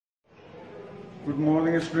Good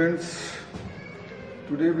morning, students.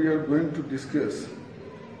 Today we are going to discuss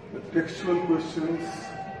the textual questions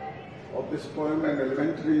of this poem an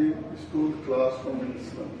elementary school classroom in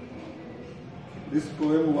Slum. This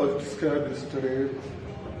poem was described yesterday,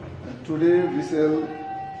 and today we shall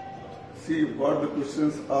see what the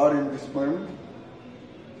questions are in this poem.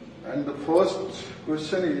 And the first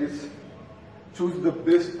question is, choose the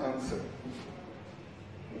best answer.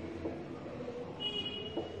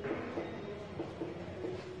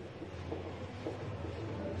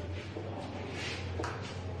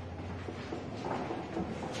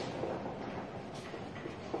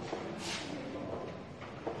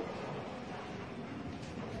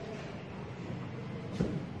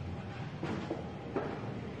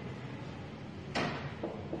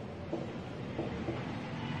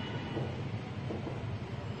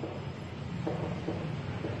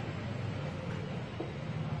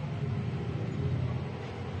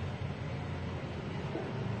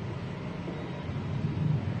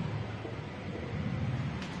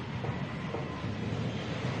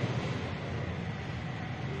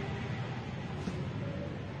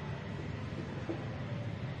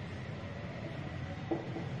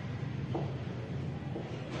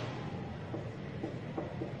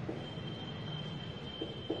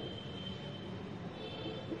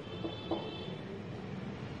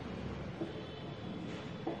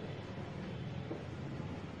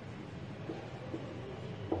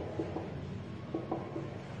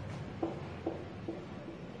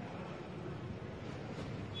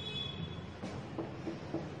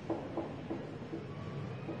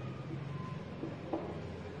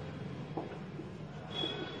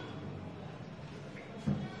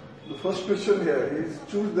 The first question here is,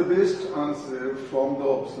 choose the best answer from the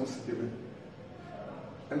options given.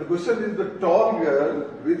 And the question is, the tall girl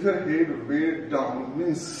with her head weighed down,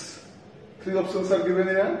 means three options are given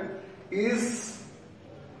here, is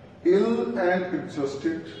ill and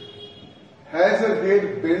exhausted, has her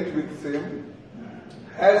head bent with shame,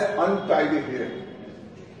 has untidy hair.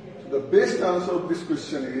 So the best answer of this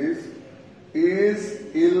question is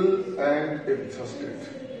ill and exhausted.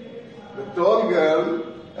 The tall girl,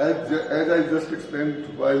 as I just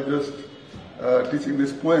explained while just teaching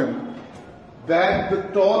this poem, that the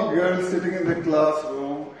tall girl sitting in the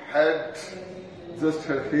classroom had just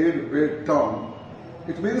her head weighed down.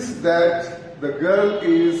 It means that the girl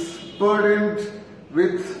is burdened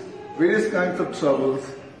with various kinds of troubles.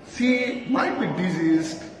 She might be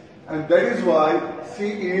diseased, and that is why she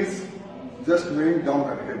is just weighing down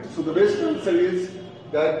her head. So the best answer is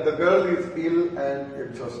that the girl is ill and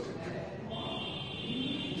exhausted.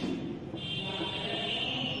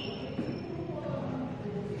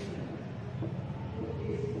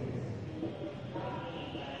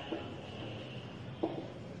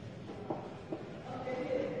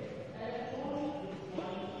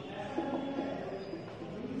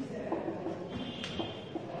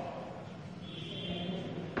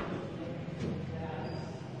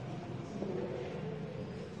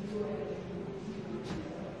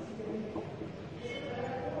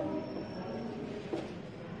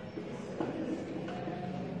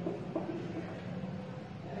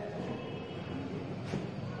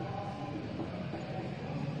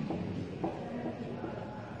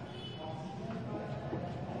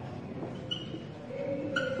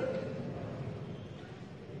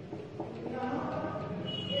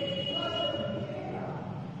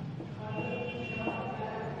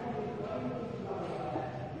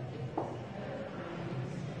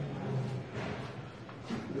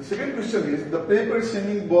 The second question is, the paper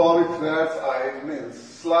singing boy with rat's eyes means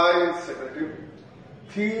sly and secretive,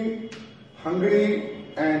 thin,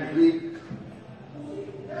 hungry and weak,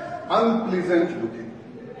 unpleasant looking.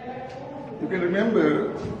 You can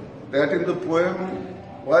remember that in the poem,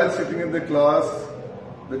 while sitting in the class,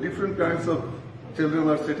 the different kinds of children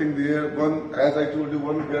are sitting there. One, as I told you,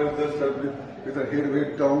 one girl just with her head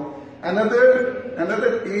weighed down.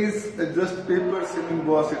 Another is just paper singing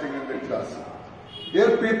boy sitting in the class.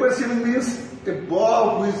 Here, paper singing means a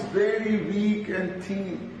boy who is very weak and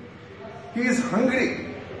thin. He is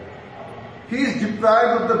hungry. He is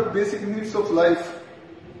deprived of the basic needs of life.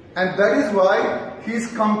 And that is why he is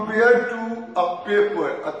compared to a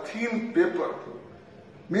paper, a thin paper.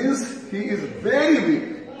 Means he is very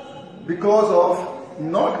weak because of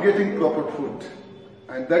not getting proper food.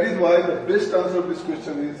 And that is why the best answer of this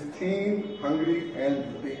question is thin, hungry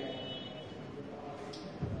and weak.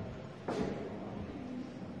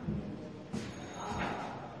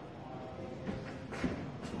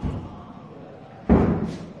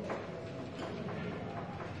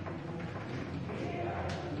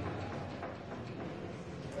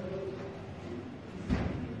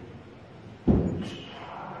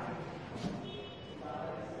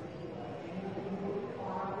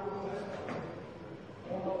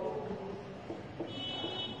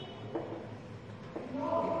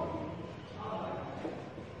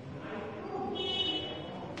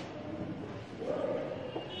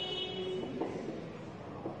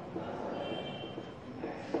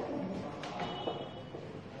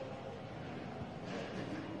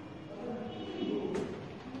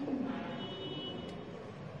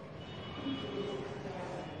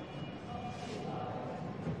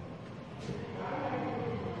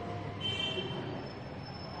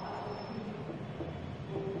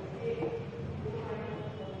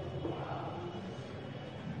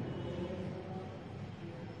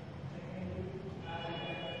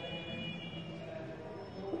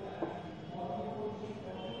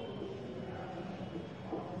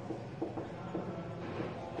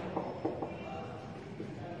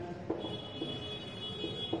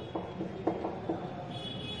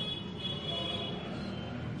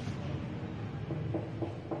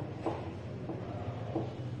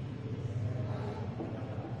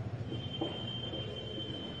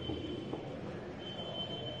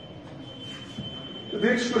 The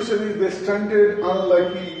next question is the stunted,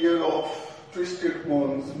 unlucky year of twisted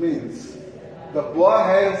bones means the boy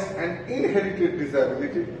has an inherited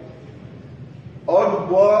disability or the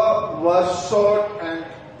boy was short and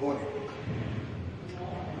bony.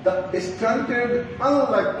 The stunted,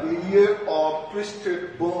 unlucky year of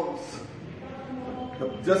twisted bones.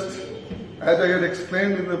 Just as I had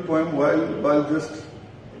explained in the poem while just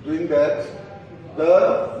doing that,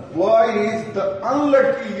 the boy is the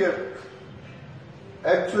unlucky year.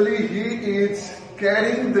 Actually, he is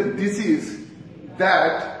carrying the disease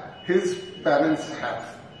that his parents have.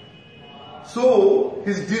 So,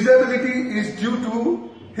 his disability is due to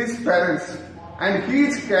his parents and he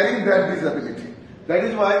is carrying that disability. That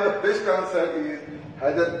is why the best answer is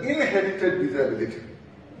has an inherited disability.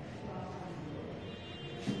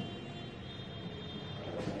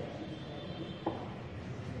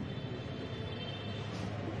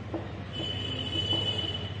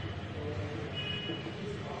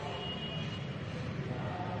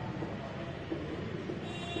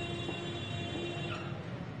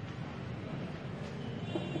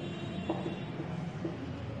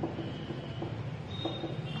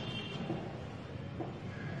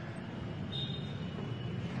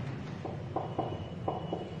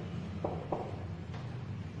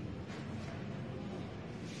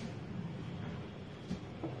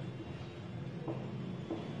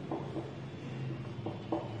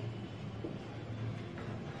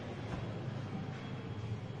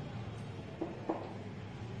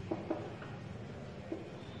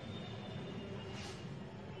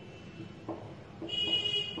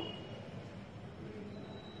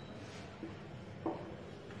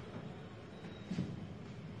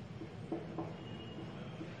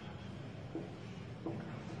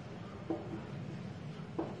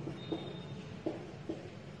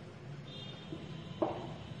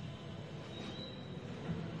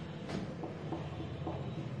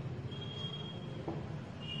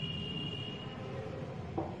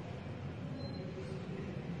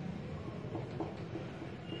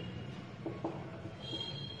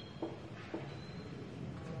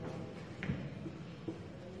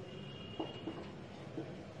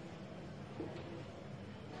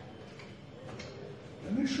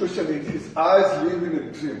 Next question is, his eyes live in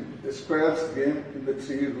a dream. The squares game in the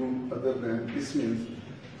tree room other than this means.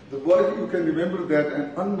 The boy, you can remember that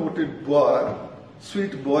an unnoted boy,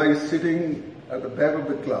 sweet boy is sitting at the back of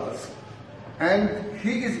the class and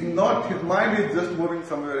he is not, his mind is just moving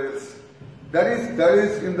somewhere else. That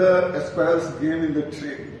is in the squares game in the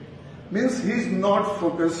tree. Means he is not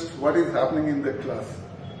focused what is happening in the class.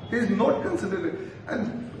 He is not concentrated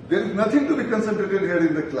and there is nothing to be concentrated here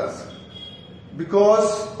in the class,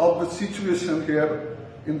 because of the situation here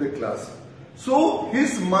in the class. So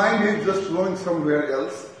his mind is just flowing somewhere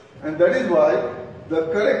else, and that is why the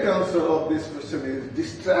correct answer of this question is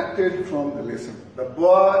distracted from the lesson. The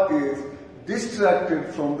boy is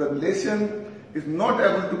distracted from the lesson, is not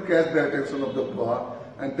able to catch the attention of the boy,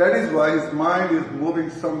 and that is why his mind is moving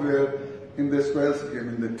somewhere in the squares game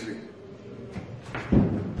in the tree.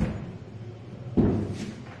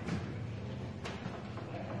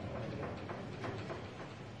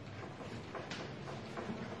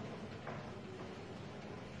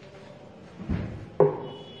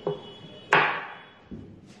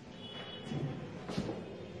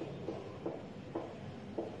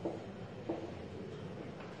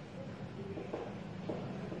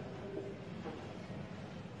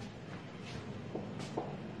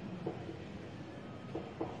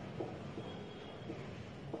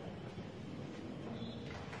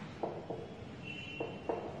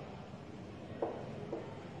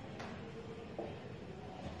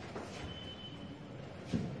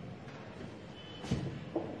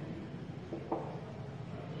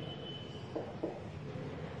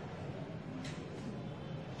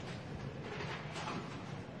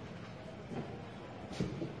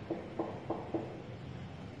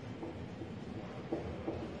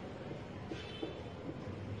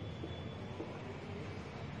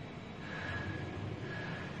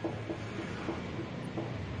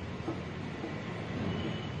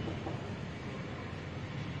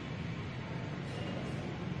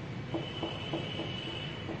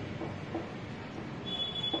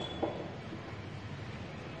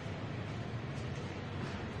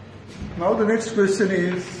 Now the next question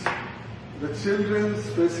is, the children's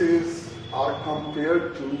faces are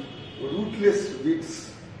compared to rootless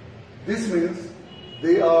weeds. This means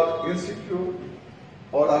they are insecure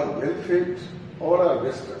or are well-fed or are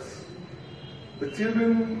restless. The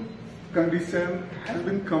children's condition has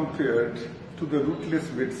been compared to the rootless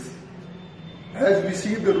weeds. As we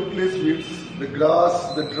see the rootless weeds, the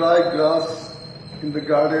grass, the dry grass in the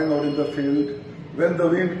garden or in the field, when the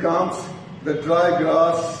wind comes, the dry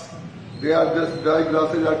grass, dry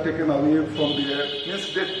grasses are taken away from the earth.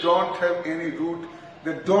 Means they don't have any root,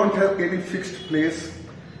 they don't have any fixed place.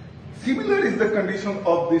 Similar is the condition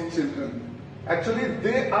of these children. Actually,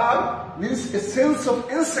 means a sense of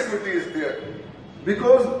insecurity is there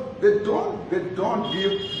because they don't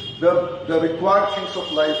give the required things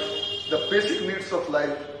of life, the basic needs of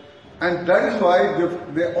life, and that is why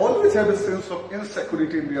they always have a sense of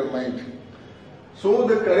insecurity in their mind. So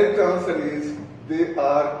the correct answer is they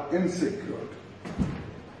are insecure.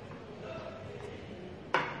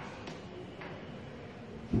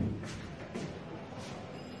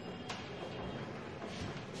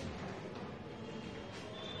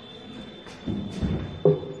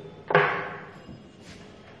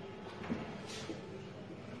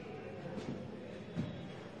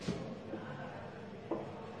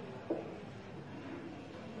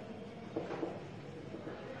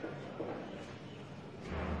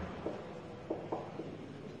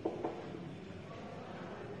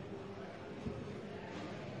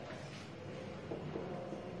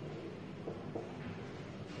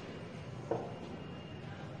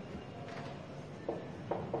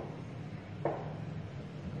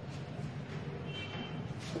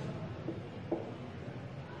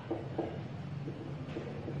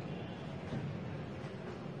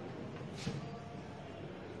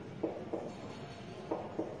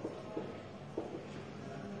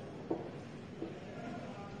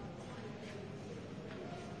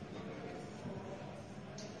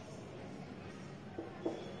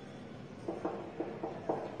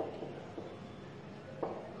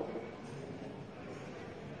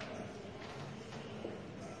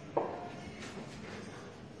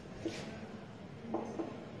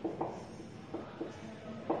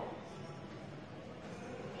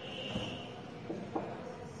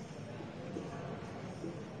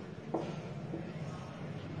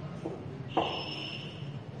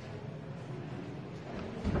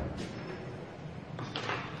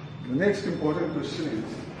 The next important question is,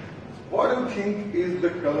 what do you think is the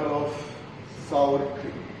color of sour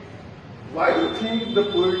cream? Why do you think the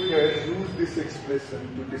poet has used this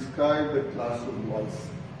expression to describe the classroom walls?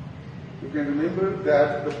 You can remember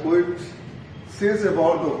that the poet says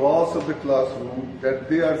about the walls of the classroom that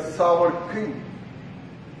they are sour cream.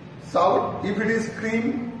 Sour, if it is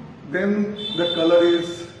cream, then the color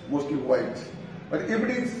is mostly white. But if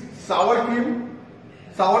it is sour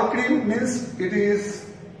cream means it is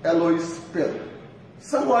yellowish pale.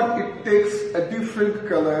 Somewhat it takes a different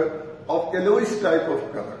color of yellowish type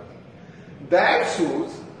of color. That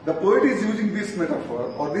shows the poet is using this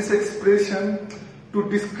metaphor or this expression to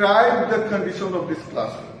describe the condition of this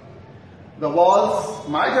classroom. The walls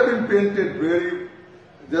might have been painted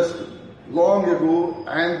just long ago,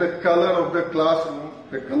 and the color of the classroom,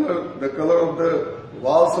 the color of the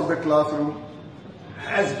walls of the classroom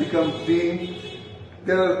has become dim.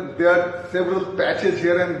 There are several patches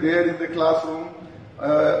here and there in the classroom,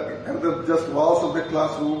 and just walls of the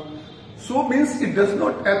classroom. So means it does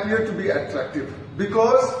not appear to be attractive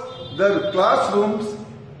because the classrooms,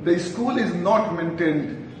 the school is not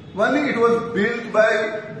maintained. Only it was built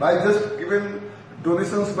by just given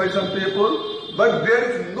donations by some people, but there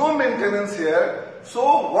is no maintenance here.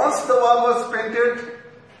 So once the wall was painted,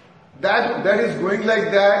 that is going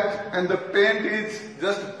like that, and the paint is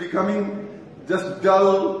just becoming just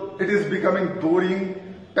dull, it is becoming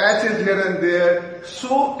boring, patches here and there.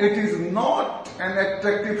 So it is not an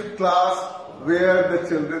attractive class where the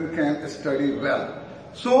children can study well.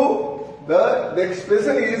 So the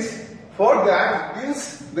expression is, for that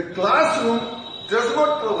means the classroom does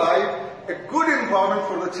not provide a good environment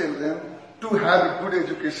for the children to have a good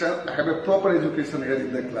education, have a proper education here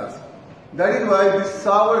in the class. That is why this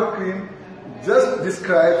sour cream just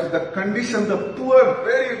describes the condition, the poor,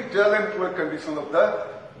 very dull and poor condition of the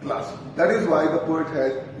class. That is why the poet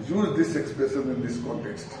has used this expression in this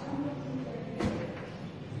context.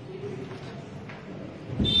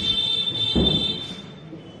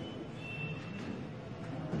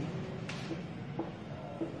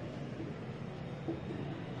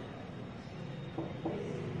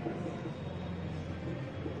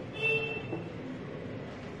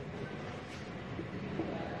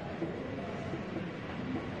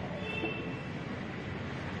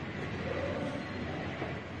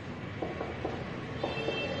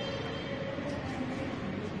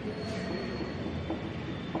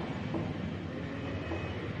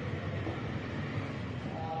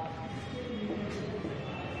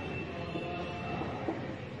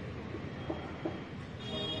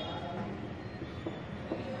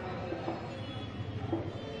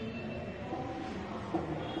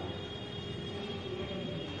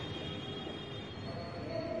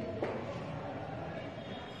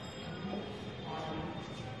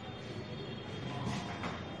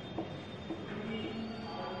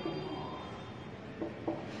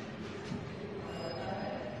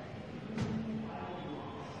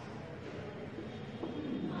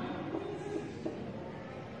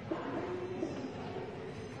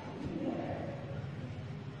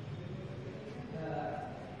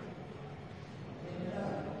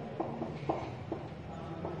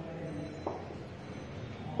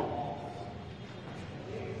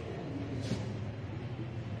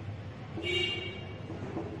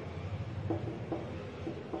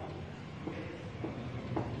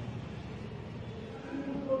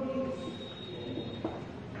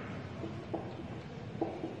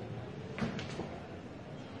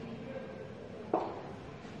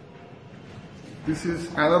 This is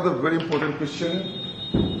another very important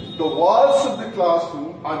question. The walls of the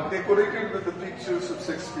classroom are decorated with the pictures of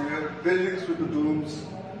Shakespeare, buildings with the domes,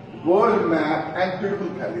 world map, and beautiful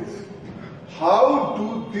valleys. How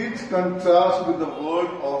do these contrast with the world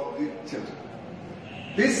of the children?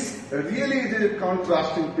 This really is a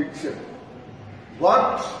contrasting picture.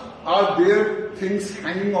 What are there things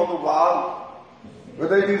hanging on the wall?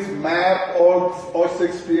 Whether it is map or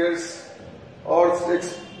Shakespeare's or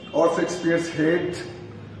Shakespeare's head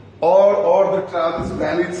or the Travis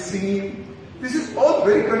Valley scene. This is all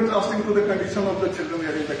very contrasting to the condition of the children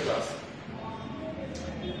here in the class.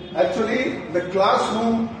 Actually, the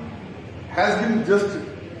classroom has been just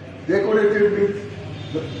decorated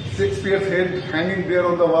with the Shakespeare's head hanging there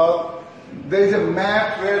on the wall. There is a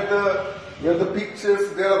map where the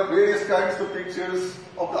pictures, there are various kinds of pictures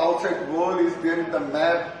of the outside world is there in the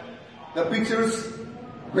map. The pictures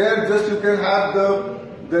where just you can have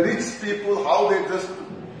the rich people, how they just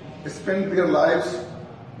spend their lives,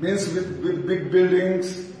 means with big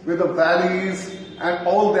buildings, with the valleys and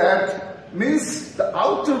all that, means the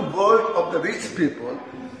outer world of the rich people.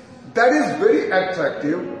 That is very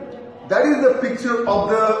attractive. That is the picture of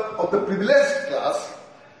the privileged class.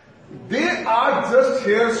 They are just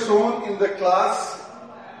here shown in the class,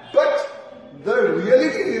 but the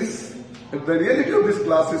reality of this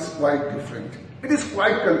class is quite different. It is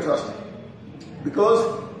quite contrasting,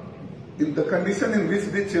 because in the condition in which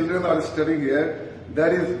the children are studying here,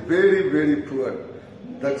 that is very, very poor.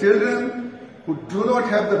 The children who do not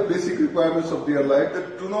have the basic requirements of their life,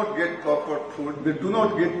 they do not get proper food, they do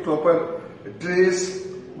not get proper dress,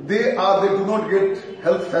 they do not get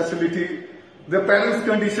health facility, their parents'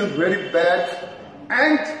 condition is very bad,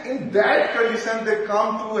 and in that condition they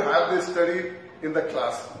come to have their study in the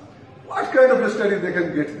class. What kind of a study they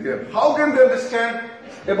can get there? How can they understand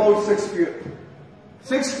about Shakespeare?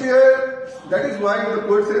 Shakespeare, that is why the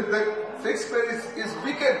poet says that Shakespeare is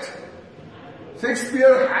wicked.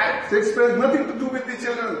 Shakespeare has nothing to do with the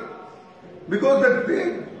children. Because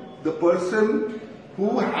the person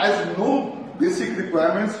who has no basic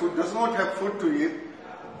requirements, who does not have food to eat,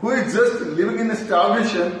 who is just living in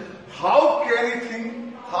starvation, how can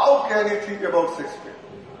he think about Shakespeare?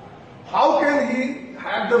 How can he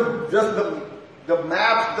have the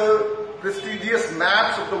maps, the prestigious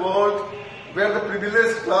maps of the world, where the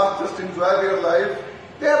privileged class just enjoy their life?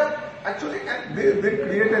 They have actually, they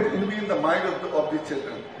create an envy in the mind of the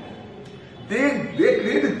children. They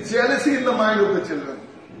create a jealousy in the mind of the children.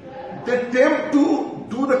 They attempt to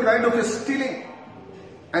do the kind of a stealing.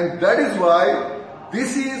 And that is why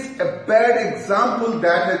this is a bad example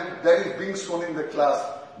that is being shown in the class.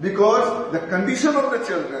 Because the condition of the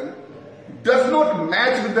children does not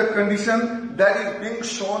match with the condition that is being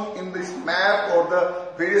shown in this map or the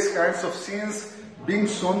various kinds of scenes being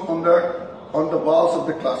shown on the walls of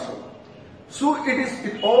the classroom. So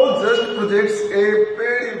it all just projects a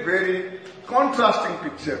very, very contrasting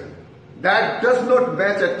picture that does not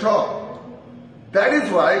match at all. That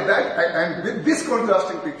is why and with this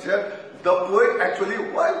contrasting picture, the poet actually,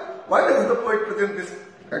 why does the poet present this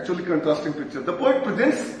actually contrasting picture? The poet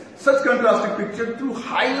presents such contrasting picture to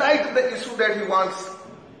highlight the issue that he wants.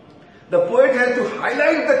 The poet has to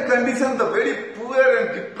highlight the condition, the very poor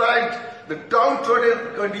and deprived, the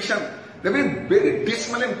downtrodden condition, the very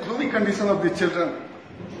dismal and gloomy condition of the children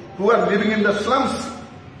who are living in the slums.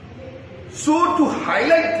 So to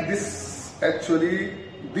highlight this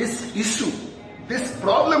issue, this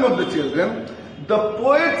problem of the children, the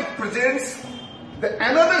poet presents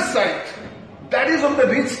another side. That is of the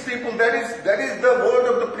rich people, that is the world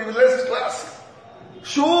of the privileged class.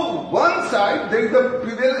 So one side, there is the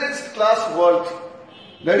privileged class world,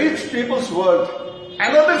 the rich people's world.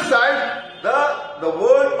 Another side, the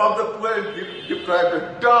world of the poor and deprived,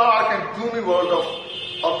 the dark and gloomy world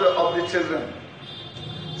of the children.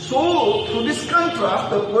 So through this contrast,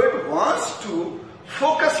 the poet wants to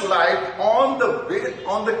focus light on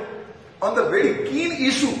the very keen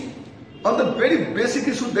issue, on the very basic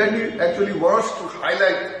issue that he actually wants to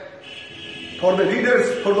highlight for the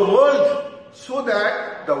readers, for the world, so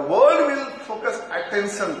that the world will focus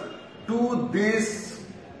attention to this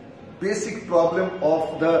basic problem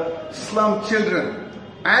of the slum children.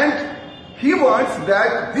 And he wants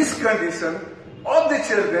that this condition of the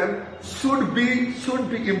children should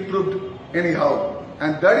be improved anyhow.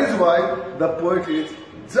 And that is why the poet is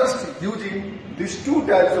just using these two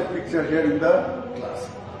types of picture here in the class.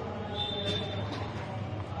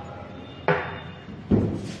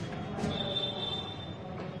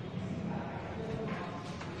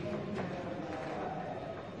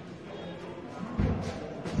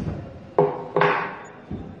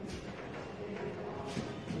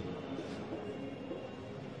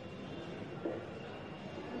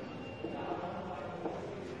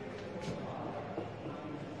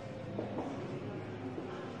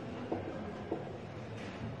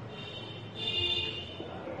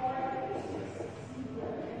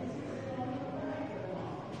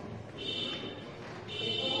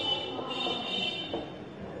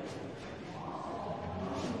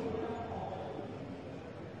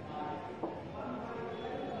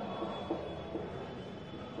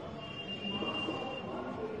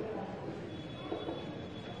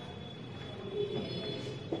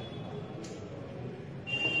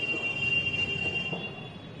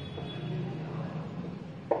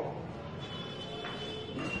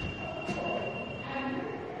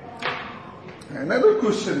 Another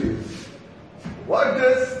question is, what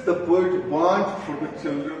does the poet want for the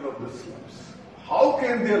children of the slums? How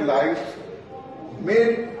can their lives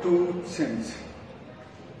made to change?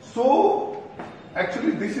 So,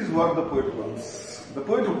 actually this is what the poet wants. The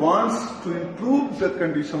poet wants to improve the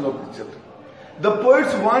condition of the children. The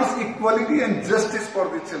poet wants equality and justice for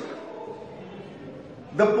the children.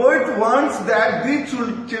 The poet wants that these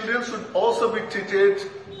children should also be treated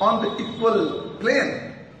on the equal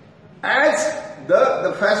plane as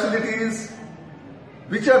the facilities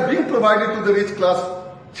which are being provided to the rich class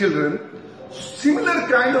children. Similar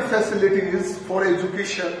kind of facilities for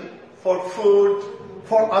education, for food,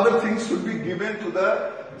 for other things should be given to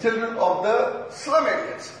the children of the slum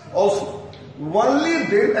areas also. Only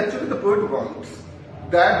then actually the poet wants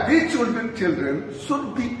that these children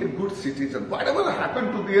should be a good citizen. Whatever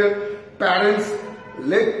happened to their parents,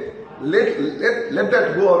 let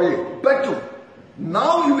that go away. But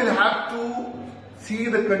now you will have to see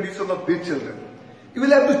the condition of these children. You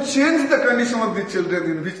will have to change the condition of the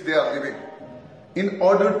children in which they are living in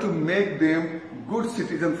order to make them good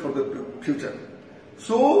citizens for the future.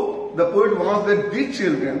 So the poet wants that these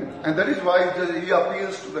children, and that is why he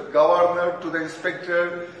appeals to the governor, to the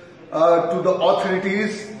inspector, to the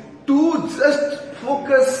authorities to just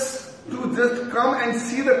focus, to just come and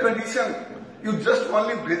see the condition. You just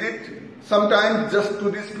only visit sometimes just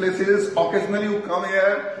to these places, occasionally you come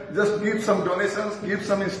here, just give some donations, give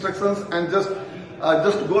some instructions and just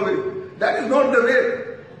go away. That is not the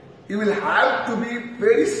way. You will have to be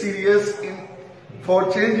very serious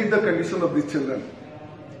for changing the condition of the children.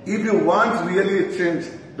 If you want really a change,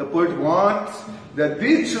 the poet wants that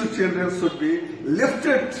these children should be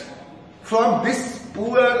lifted from this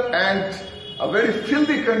poor and a very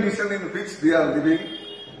filthy condition in which they are living.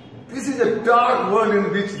 This is a dark world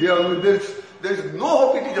in which they are living. There is no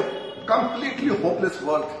hope. It is a completely hopeless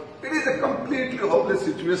world. It is a completely hopeless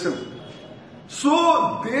situation.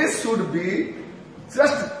 So they should be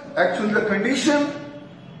just actually the condition,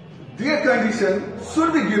 their condition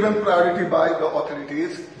should be given priority by the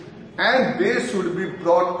authorities and they should be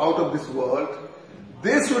brought out of this world.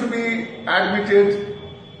 They should be admitted.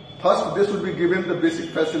 First, they should be given the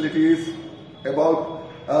basic facilities about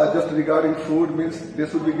just regarding food, means they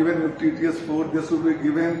should be given nutritious food, they should be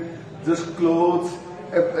given just clothes,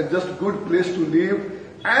 just good place to live,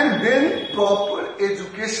 and then proper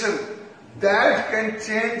education that can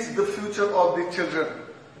change the future of the children.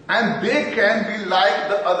 And they can be like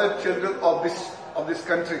the other children of this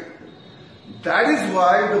country. That is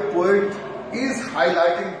why the poet is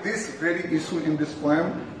highlighting this very issue in this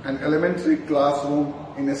poem, an elementary classroom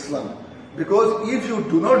in a slum. Because if you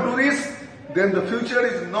do not do this, then the future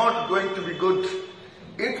is not going to be good.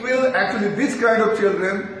 It will actually, this kind of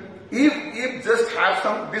children, if just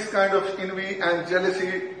have this kind of envy and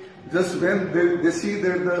jealousy, just when they see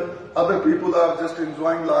that the other people are just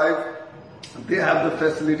enjoying life, they have the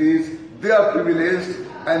facilities, they are privileged,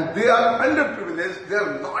 and they are underprivileged, they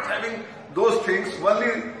are not having those things,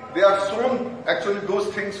 only they are shown actually those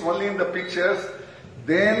things only in the pictures,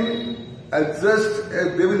 then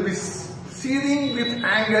they will be seething with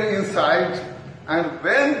anger inside, and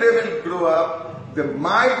when they will grow up, they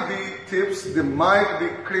might be thieves, they might be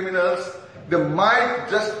criminals, they might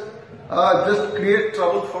just create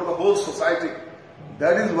trouble for the whole society.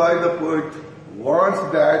 That is why the poet wants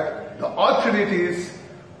that the authorities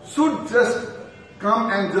should just come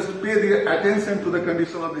and just pay their attention to the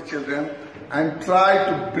condition of the children and try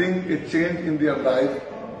to bring a change in their life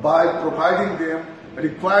by providing them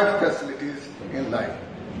required facilities in life.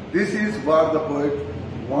 This is what the poet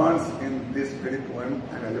wants in this very poem,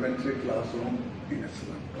 an elementary classroom in a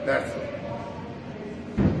slum. That's all.